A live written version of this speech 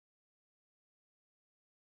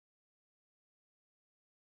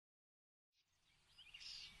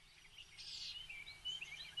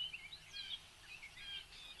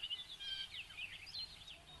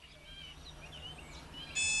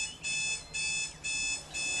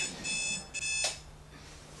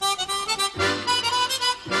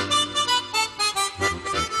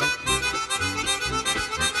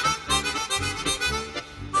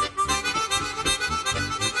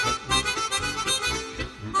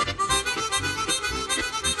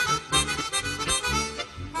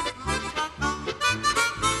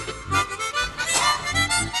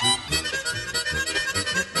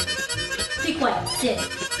What's it?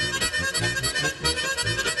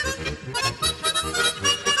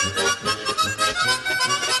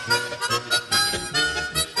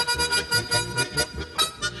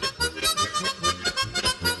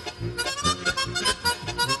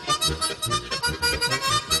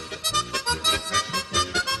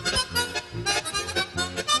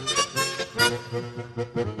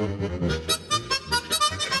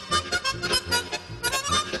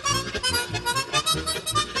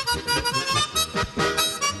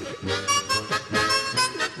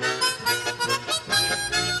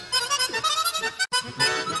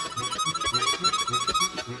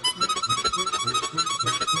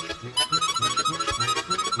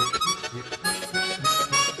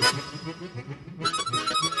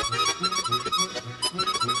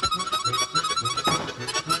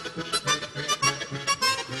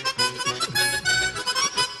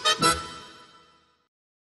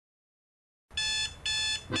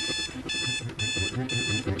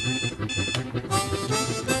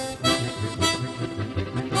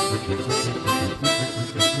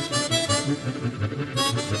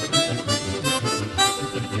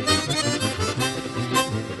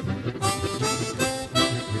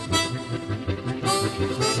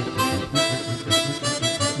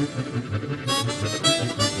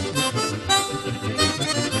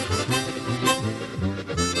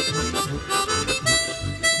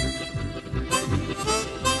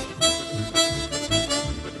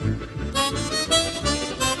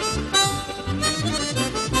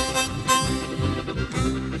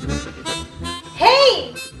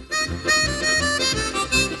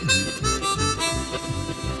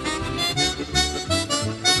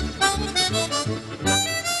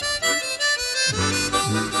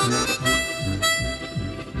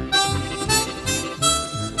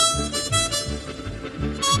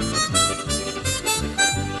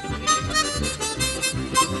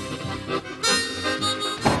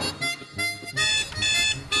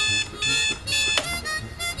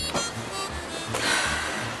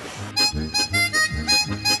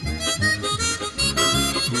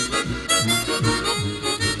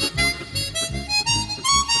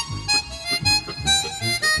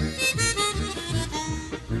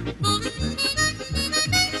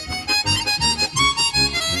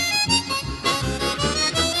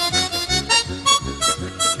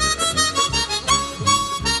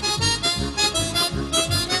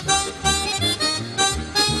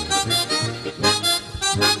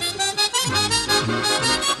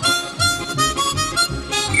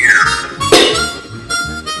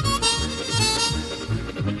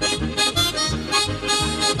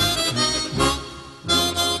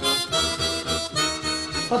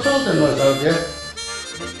 What's all the noise out there?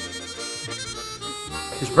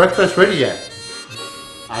 Is breakfast ready yet?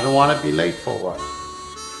 I don't want to be late for work.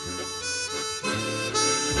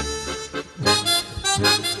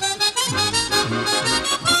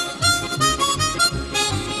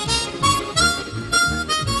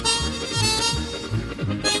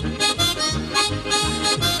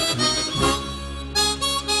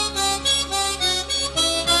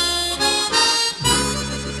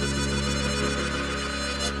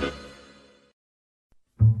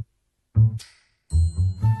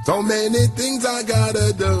 So many things I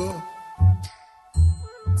gotta do.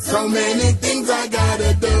 So many things I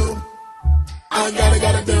gotta do. I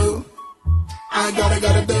gotta do. I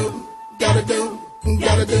gotta do. Gotta do.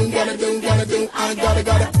 I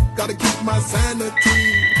gotta keep my sanity.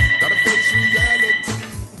 Gotta face reality.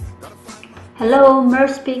 Hello, Mer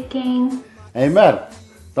speaking. Hey Mer,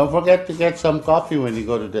 don't forget to get some coffee when you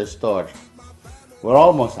go to the store. We're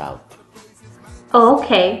almost out. Oh,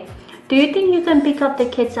 okay. Do you think you can pick up the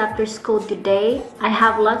kids after school today? I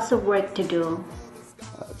have lots of work to do.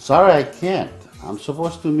 Sorry, I can't. I'm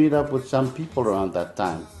supposed to meet up with some people around that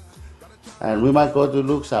time. And we might go to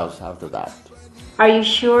Luke's house after that. Are you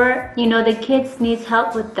sure? You know the kids need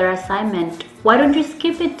help with their assignment. Why don't you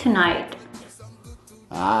skip it tonight?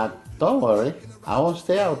 Don't worry. I won't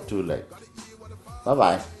stay out too late.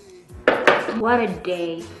 Bye-bye. What a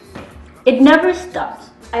day. It never stops.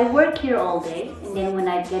 I work here all day, and then when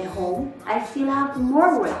I get home, I still have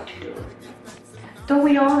more work to do. Don't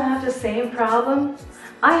we all have the same problem?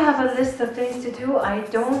 I have a list of things to do. I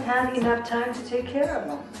don't have enough time to take care of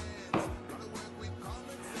them.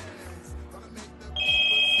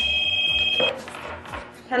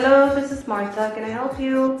 Hello, this is Martha. Can I help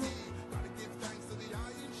you?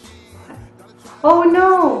 Oh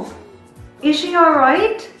no! Is she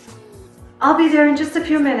alright? I'll be there in just a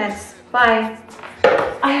few minutes. Bye.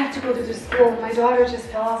 I have to go to the school. My daughter just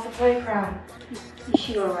fell off the playground. Is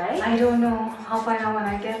she alright? I don't know. I'll find out when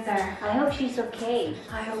I get there. I hope she's okay.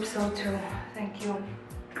 I hope so too. Thank you.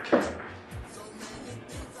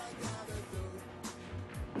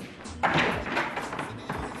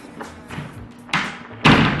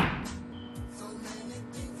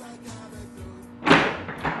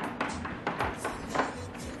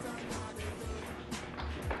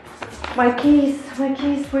 My keys.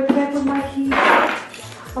 Where did I put my keys?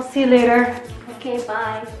 I'll see you later. Okay,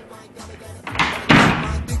 bye.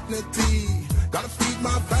 My dignity, gotta feed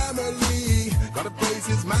my family, gotta praise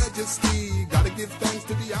His Majesty, gotta give thanks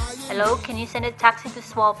to the highest. Hello, can you send a taxi to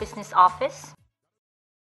Small Business Office?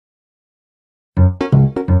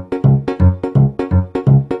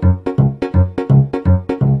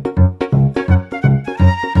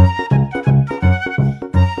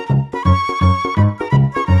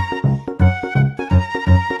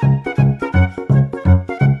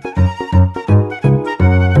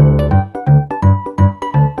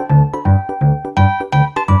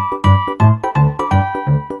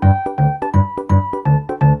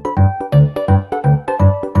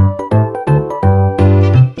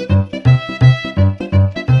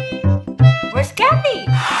 Where's Kathy?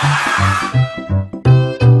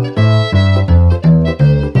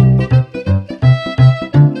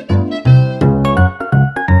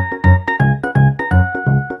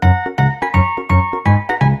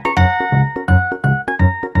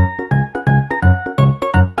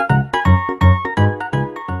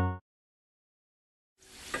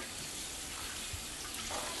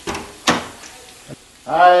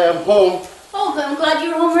 I am home. Oh, I'm glad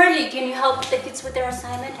you're home early. Can you help the kids with their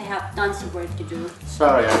assignment? I have tons of work to do.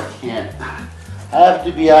 Sorry, I can't. I have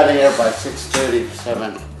to be out of here by 6:30,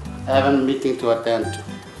 7. I have a meeting to attend to.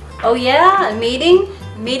 Oh yeah, a meeting?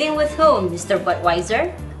 Meeting with whom, Mr.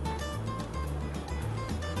 Budweiser?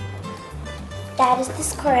 Dad, is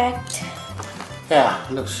this correct? Yeah,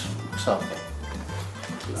 looks okay.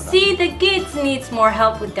 See, the kids needs more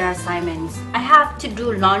help with their assignments. I have to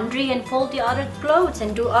do laundry and fold the other clothes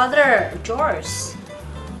and do other chores.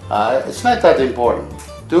 It's not that important.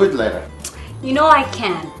 Do it later. You know I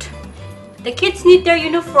can't. The kids need their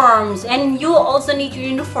uniforms and you also need your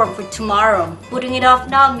uniform for tomorrow. Putting it off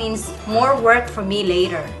now means more work for me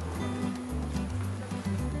later.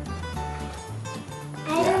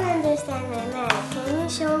 I don't understand my math. Can you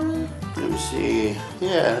show me? Let me see.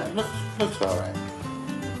 Yeah, looks all right.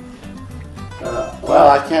 Well,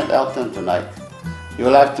 I can't help them tonight.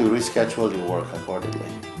 You'll have to reschedule your work accordingly.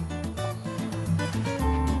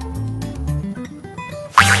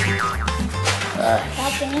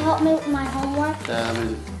 Dad, can you help me with my homework?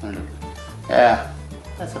 Yeah,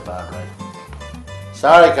 that's about right.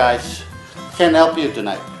 Sorry, guys. Can't help you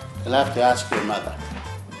tonight. You'll have to ask your mother.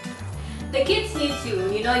 The kids need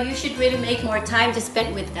you. You know, you should really make more time to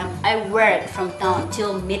spend with them. I work from now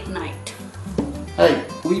till midnight. Hey,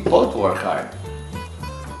 we both work hard.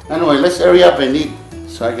 Anyway, let's hurry up and eat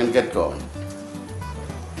so I can get going.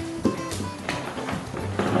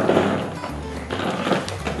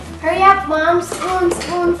 Hurry up, Mom. Spoon,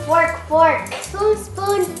 spoon, fork, fork. Spoon,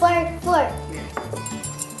 spoon, fork, fork.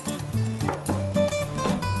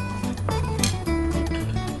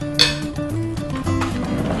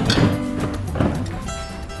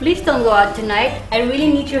 Please don't go out tonight. I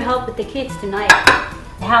really need your help with the kids tonight.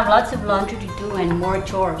 I have lots of laundry to do and more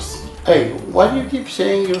chores. Hey, why do you keep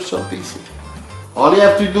saying you're so busy? All you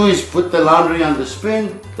have to do is put the laundry on the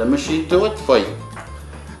spin, the machine do it for you.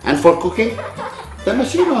 And for cooking, the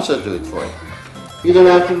machine also do it for you. You don't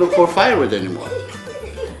have to look for firewood anymore.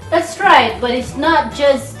 That's right, but it's not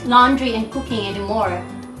just laundry and cooking anymore.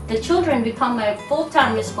 The children become my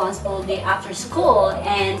full-time responsibility after school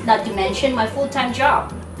and not to mention my full-time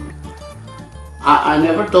job. I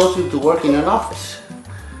never told you to work in an office.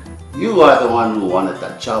 You are the one who wanted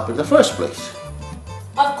that job in the first place.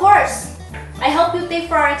 Of course, I help you pay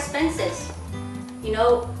for our expenses. You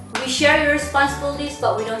know, we share your responsibilities,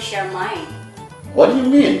 but we don't share mine. What do you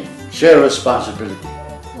mean, share responsibility?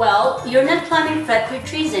 Well, you're not climbing fretwood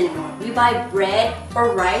trees anymore. We buy bread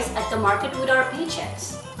or rice at the market with our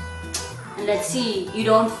paychecks. And let's see, you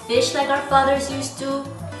don't fish like our fathers used to.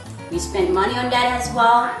 We spend money on that as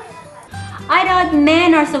well. I thought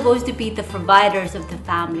men are supposed to be the providers of the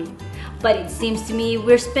family, but it seems to me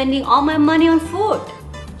we're spending all my money on food.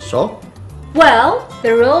 So? Well,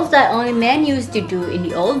 the roles that only men used to do in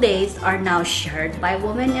the old days are now shared by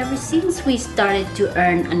women ever since we started to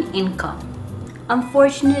earn an income.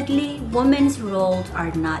 Unfortunately, women's roles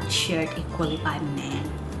are not shared equally by men.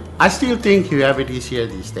 I still think you have it easier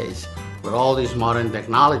these days with all these modern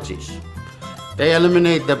technologies. They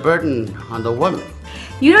eliminate the burden on the woman.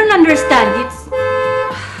 You don't understand, it's...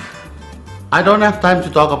 I don't have time to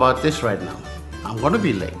talk about this right now. I'm going to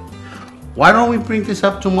be late. Why don't we bring this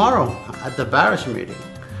up tomorrow at the parish meeting?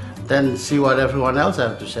 Then see what everyone else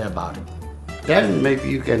has to say about it. Then maybe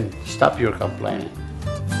you can stop your complaining.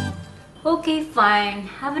 Okay, fine.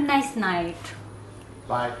 Have a nice night.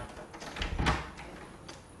 Bye.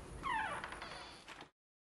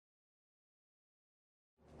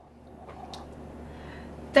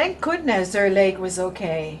 thank goodness her leg was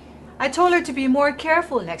okay. I told her to be more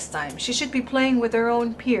careful next time. She should be playing with her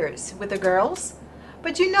own peers, with the girls.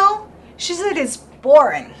 But you know, she said it's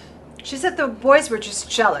boring. She said the boys were just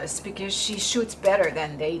jealous because she shoots better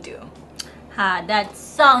than they do. That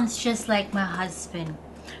sounds just like my husband.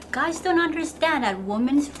 Guys don't understand that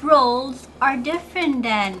women's roles are different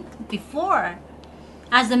than before.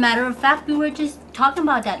 As a matter of fact, we were just talking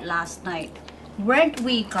about that last night. Weren't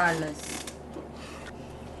we, Carlos?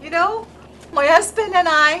 You know, my husband and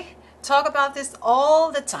I talk about this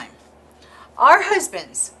all the time. Our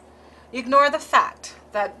husbands ignore the fact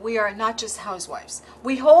that we are not just housewives.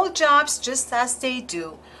 We hold jobs just as they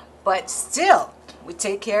do, but still, we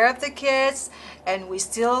take care of the kids and we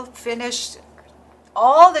still finish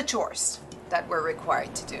all the chores that we're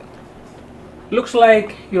required to do. Looks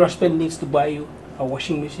like your husband needs to buy you a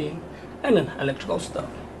washing machine and an electrical stove.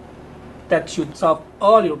 That should solve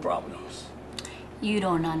all your problems. You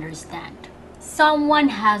don't understand. Someone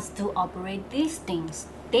has to operate these things.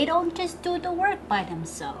 They don't just do the work by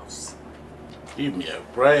themselves. Give me a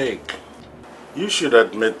break. You should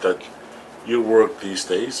admit that your work these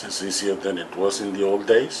days is easier than it was in the old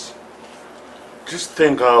days. Just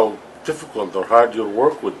think how difficult or hard your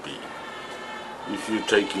work would be if you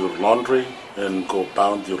take your laundry and go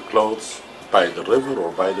pound your clothes by the river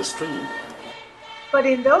or by the stream. But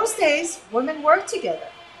in those days, women worked together.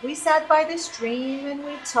 We sat by the stream and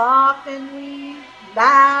we talked and we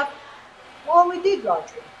laughed while we did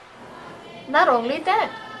laundry. Not only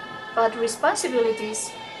that, but responsibilities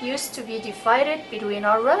used to be divided between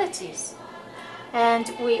our relatives.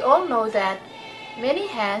 And we all know that many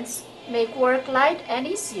hands make work light and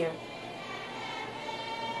easier.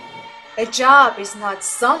 A job is not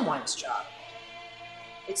someone's job.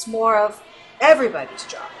 It's more of everybody's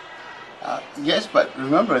job. Yes, but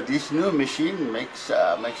remember, this new machine makes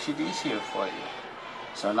it easier for you.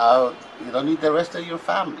 So now you don't need the rest of your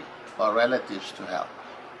family or relatives to help.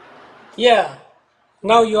 Yeah,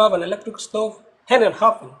 now you have an electric stove and an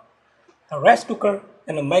oven, a rice cooker,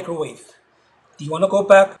 and a microwave. Do you want to go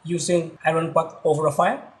back using iron pot over a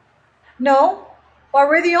fire? No, but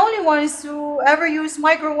we're the only ones who ever use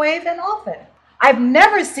microwave and oven. I've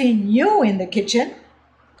never seen you in the kitchen.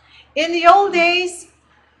 In the old days,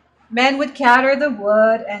 men would gather the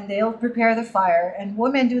wood and they'll prepare the fire, and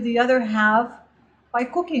women do the other half by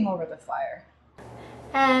cooking over the fire.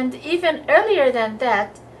 And even earlier than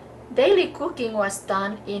that, daily cooking was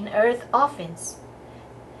done in earth ovens.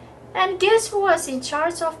 And guess who was in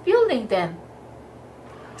charge of building them?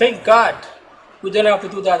 Thank God we don't have to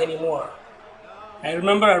do that anymore. I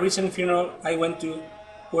remember a recent funeral I went to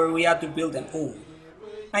where we had to build an oven.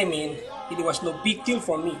 I mean, it was no big deal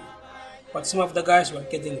for me, but some of the guys were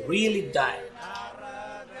getting really tired.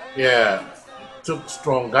 Yeah, it took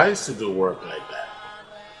strong guys to do work like that.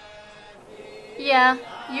 Yeah,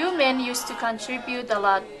 you men used to contribute a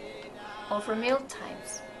lot over meal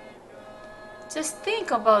times. Just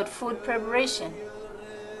think about food preparation.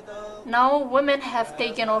 Now women have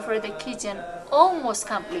taken over the kitchen almost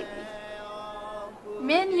completely.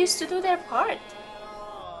 Men used to do their part.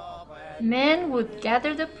 Men would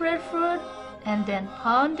gather the breadfruit and then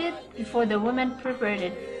pound it before the women prepared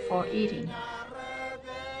it for eating.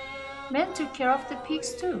 Men took care of the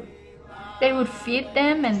pigs too. They would feed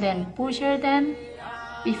them and then butcher them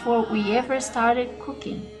before we ever started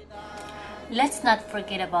cooking. Let's not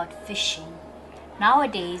forget about fishing.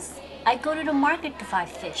 Nowadays, I go to the market to buy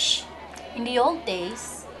fish. In the old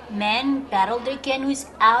days, men paddled their canoes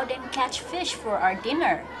out and catch fish for our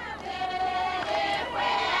dinner.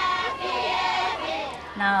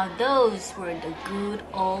 Now those were the good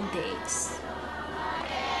old days.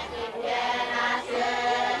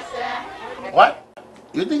 What?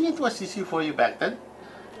 You think it was easy for you back then?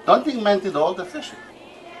 Don't think men did all the fishing.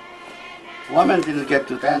 Women didn't get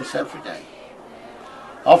to dance every day.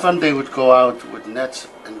 Often they would go out with nets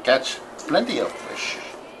and catch plenty of fish.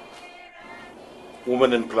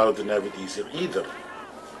 Women in Cloud didn't have it easier either.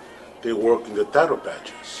 They work in the taro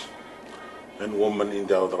patches. And women in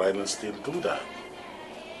the other islands still do that.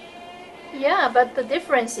 Yeah, but the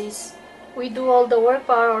difference is we do all the work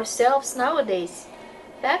by ourselves nowadays.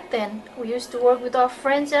 Back then, we used to work with our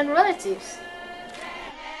friends and relatives.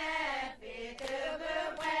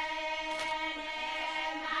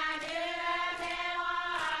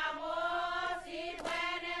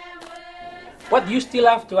 But you still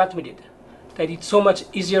have to admit it, that it's so much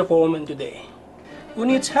easier for women today. Who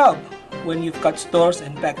needs help when you've got stores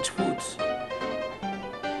and packaged foods?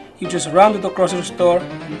 You just run to the grocery store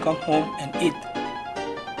and come home and eat.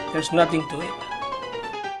 There's nothing to it.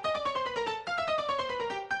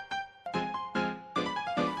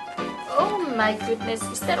 Oh My goodness,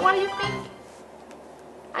 is that what you think?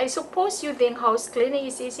 I suppose you think house cleaning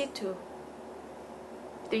is easy too.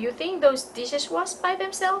 Do you think those dishes wash by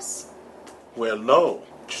themselves? Well, no.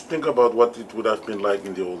 Just think about what it would have been like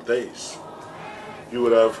in the old days. You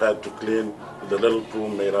would have had to clean with a little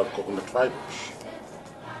broom made out of coconut fibers.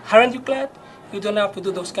 Aren't you glad you don't have to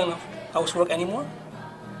do those kind of housework anymore?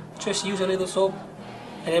 Just use a little soap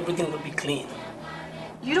and everything will be clean.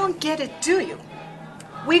 You don't get it, do you?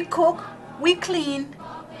 We cook, we clean,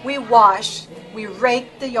 we wash, we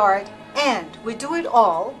rake the yard, and we do it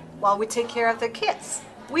all while we take care of the kids.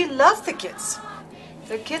 We love the kids.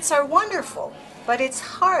 The kids are wonderful, but it's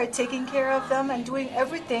hard taking care of them and doing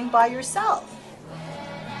everything by yourself.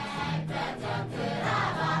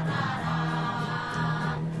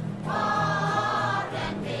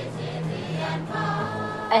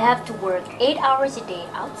 I have to work 8 hours a day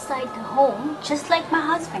outside the home, just like my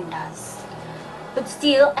husband does. But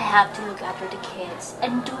still, I have to look after the kids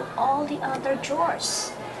and do all the other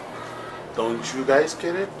chores. Don't you guys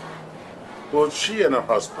get it? Both she and her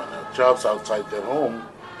husband have jobs outside their home,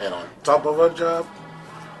 and on top of her job,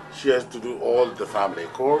 she has to do all the family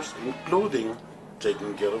chores, including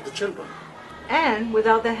taking care of the children. And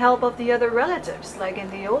without the help of the other relatives, like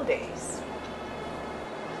in the old days.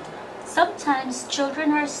 Sometimes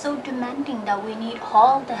children are so demanding that we need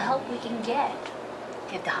all the help we can get.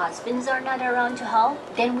 If the husbands are not around to help,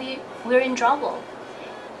 then we're in trouble.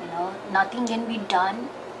 Nothing can be done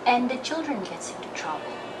and the children gets into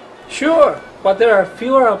trouble. Sure, but there are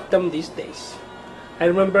fewer of them these days. I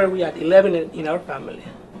remember we had 11 in our family.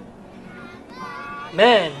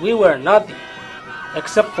 Man, we were naughty.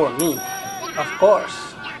 Except for me, of course.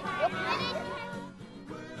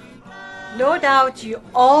 No doubt you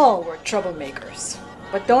all were troublemakers.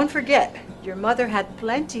 But don't forget, your mother had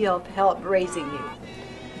plenty of help raising you.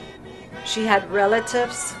 She had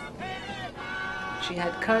relatives, she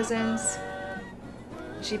had cousins,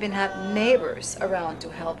 she even had neighbors around to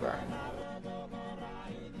help her.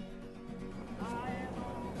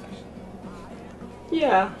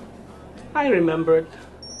 Yeah, I remembered.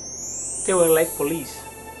 They were like police.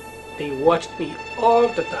 They watched me all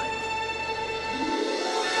the time.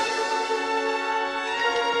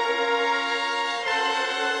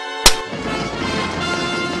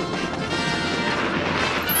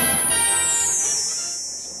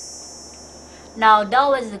 Now that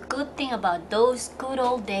was the good thing about those good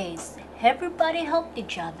old days. Everybody helped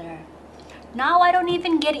each other. Now I don't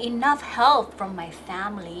even get enough help from my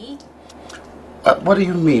family. What do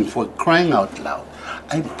you mean, for crying out loud?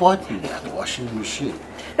 I bought you that washing machine.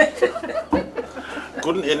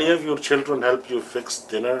 Couldn't any of your children help you fix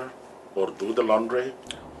dinner or do the laundry?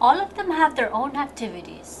 All of them have their own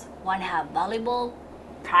activities. One have volleyball,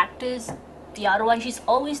 practice. The other one, she's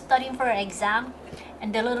always studying for her exam.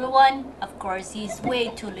 And the little one, of course, he's way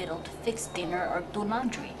too little to fix dinner or do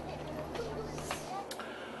laundry.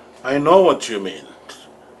 I know what you mean.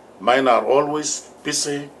 Mine are always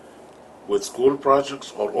busy with school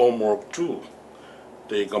projects or homework too.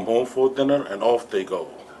 They come home for dinner and off they go.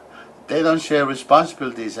 They don't share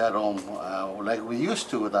responsibilities at home like we used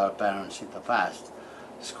to with our parents in the past.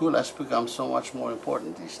 School has become so much more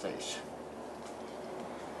important these days.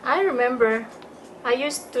 I remember I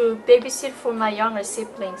used to babysit for my younger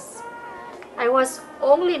siblings. I was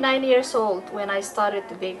only 9 years old when I started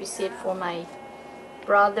to babysit for my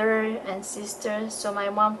brother and sister, so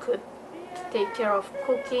my mom could take care of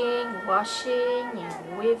cooking, washing,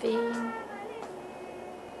 and weaving.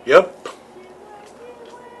 Yep.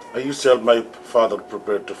 I used to help my father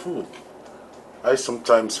prepare the food. I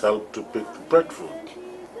sometimes helped to pick the breadfruit.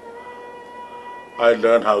 I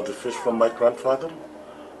learned how to fish from my grandfather,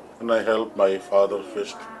 and I helped my father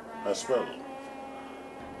fish as well.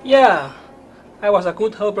 Yeah, I was a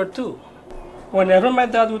good helper too. Whenever my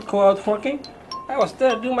dad would go out working, I was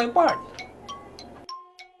there doing my part.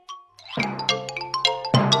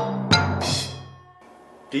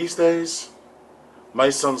 These days,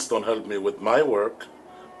 my sons don't help me with my work,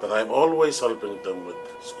 but I'm always helping them with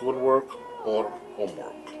schoolwork or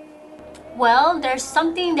homework. Well, there's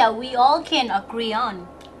something that we all can agree on.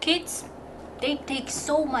 Kids, they take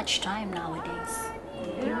so much time nowadays.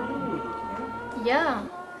 Yeah,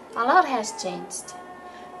 a lot has changed.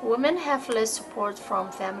 Women have less support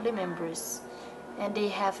from family members, and they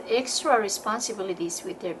have extra responsibilities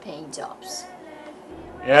with their paying jobs.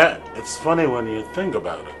 Yeah, it's funny when you think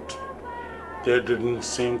about it. There didn't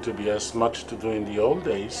seem to be as much to do in the old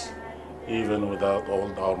days, even without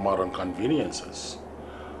all our modern conveniences.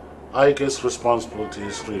 I guess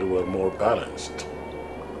responsibilities really were more balanced.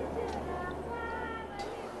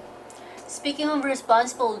 Speaking of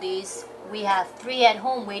responsibilities, we have 3 at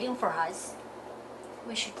home waiting for us.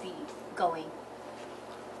 we should be going.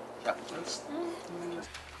 Yeah, let's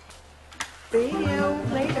See you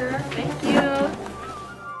later. Thank you.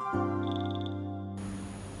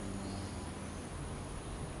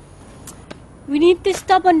 We need to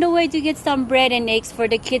stop on the way to get some bread and eggs for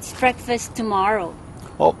the kids' breakfast tomorrow.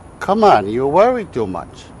 Oh, come on, you worry too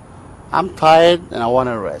much. I'm tired and I want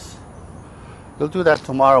to rest. We'll do that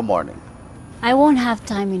tomorrow morning. I won't have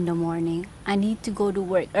time in the morning. I need to go to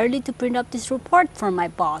work early to print up this report for my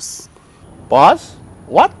boss. Boss?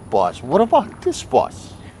 What boss? What about this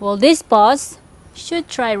boss? Well, this boss should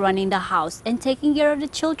try running the house and taking care of the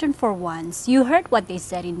children for once. You heard what they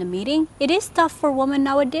said in the meeting. It is tough for women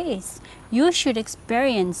nowadays. You should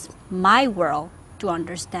experience my world to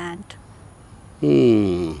understand.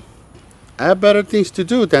 I have better things to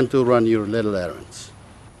do than to run your little errands.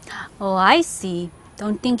 Oh, I see.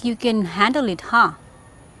 Don't think you can handle it, huh?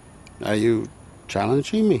 Are you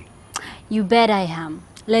challenging me? You bet I am.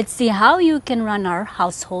 Let's see how you can run our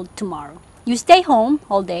household tomorrow. You stay home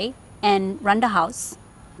all day and run the house,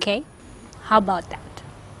 okay? How about that?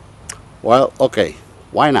 Well, okay.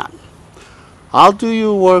 Why not? I'll do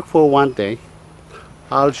your work for one day.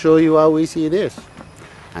 I'll show you how easy it is.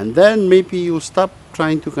 And then maybe you'll stop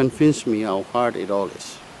trying to convince me how hard it all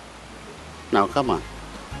is. Now, come on.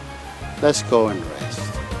 Let's go and rest.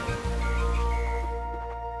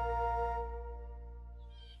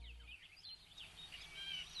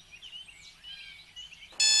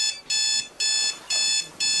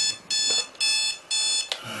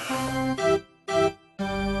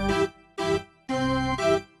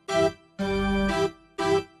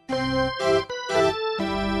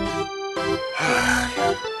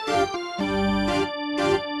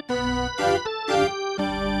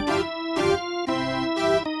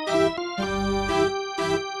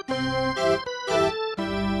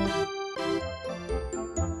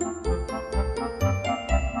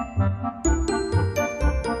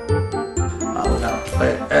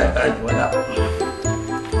 Wait up.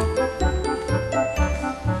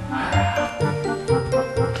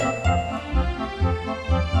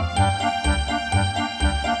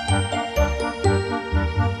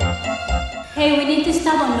 Hey, we need to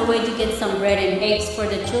stop on the way to get some bread and eggs for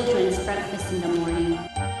the children's breakfast in the morning.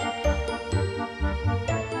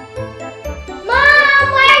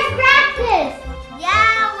 Mom, where's breakfast?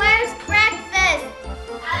 Yeah, where's breakfast?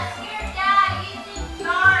 Ask your dad, he's in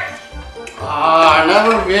charge.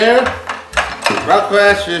 Never fear.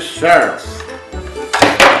 Breakfast is served.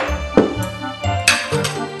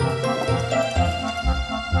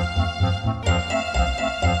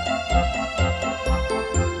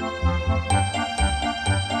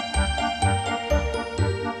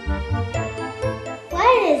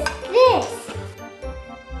 What is this?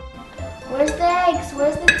 Where's the eggs?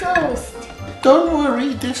 Where's the toast? Don't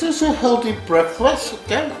worry, this is a healthy breakfast,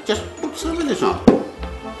 okay? Just put some of this on.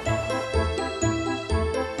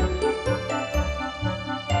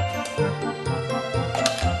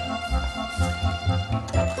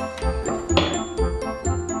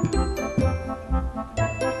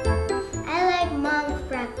 I like Mom's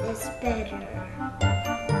breakfast better.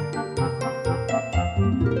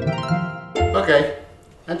 Okay,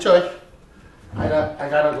 enjoy. I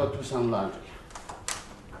gotta go do some laundry.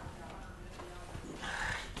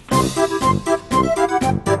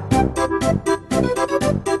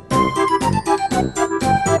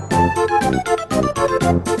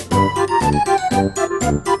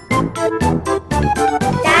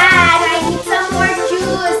 Dad, I need some more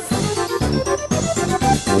juice.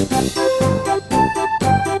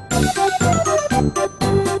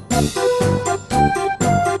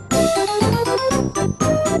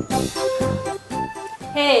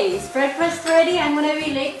 Hey, is breakfast ready? I'm gonna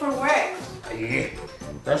be late for work. Yeah.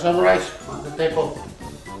 There's some rice on the table.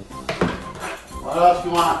 What else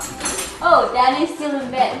you want? Oh, Danny's still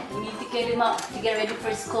in bed. We need to get him up to get ready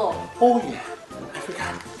for school. Oh yeah, I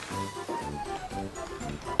forgot.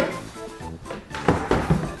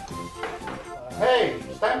 Hey,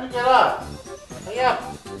 it's time to get up. Hurry up.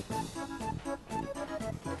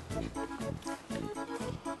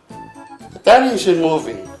 The Danny isn't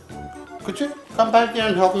moving. Could you come back here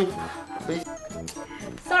and help me, please?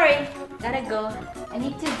 Sorry, gotta go. I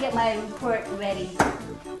need to get my report ready.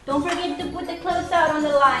 Don't forget to put the clothes out on the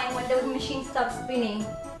line when the machine stops spinning.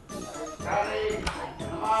 Danny,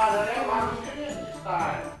 come on, I didn't want to finish this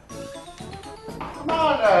time. Come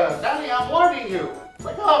on, Danny, I'm warning you.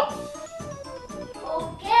 Wake up.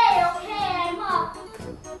 Okay, I'm up.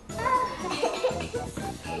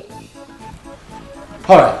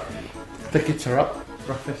 All right, the kids are up.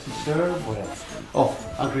 Breakfast is served. What else? Oh,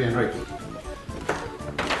 Andre and Ricky.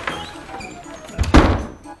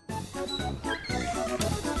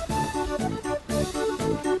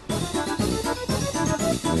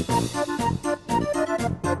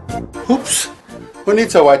 Who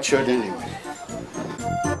needs a white shirt anyway?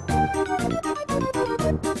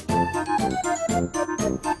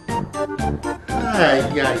 Ay,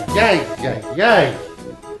 ay, ay, ay, ay.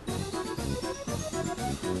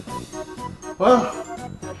 Well,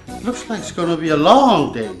 looks like it's gonna be a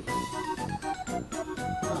long day.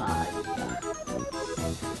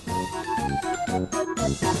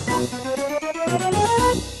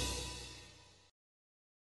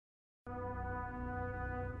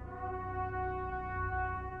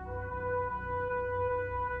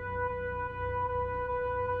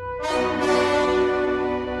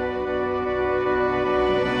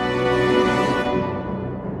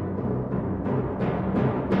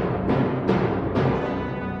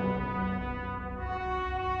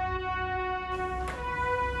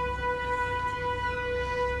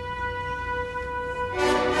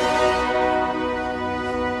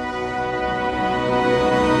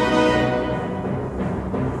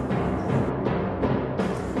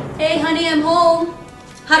 Hey, honey, I'm home.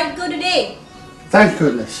 How did it go today? Thank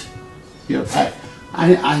goodness. Here,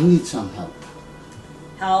 I need some help.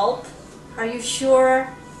 Help? Are you sure?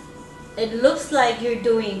 It looks like you're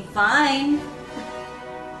doing fine.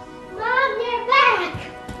 Mom, you're back.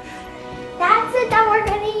 Dad said that we're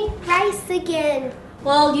gonna eat rice again.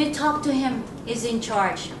 Well, you talk to him. He's in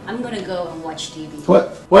charge. I'm gonna go and watch TV.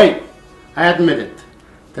 What? Wait, I admit it.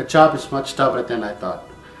 The job is much tougher than I thought.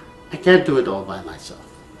 I can't do it all by myself.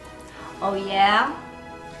 Oh, yeah?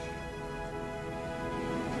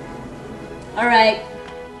 Alright,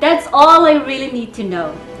 that's all I really need to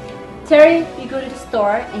know. Terry, you go to the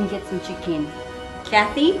store and get some chicken.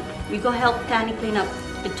 Kathy, you go help Tani clean up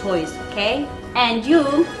the toys, okay? And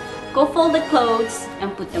you, go fold the clothes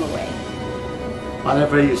and put them away.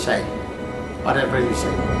 Whatever you say. Whatever you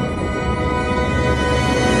say.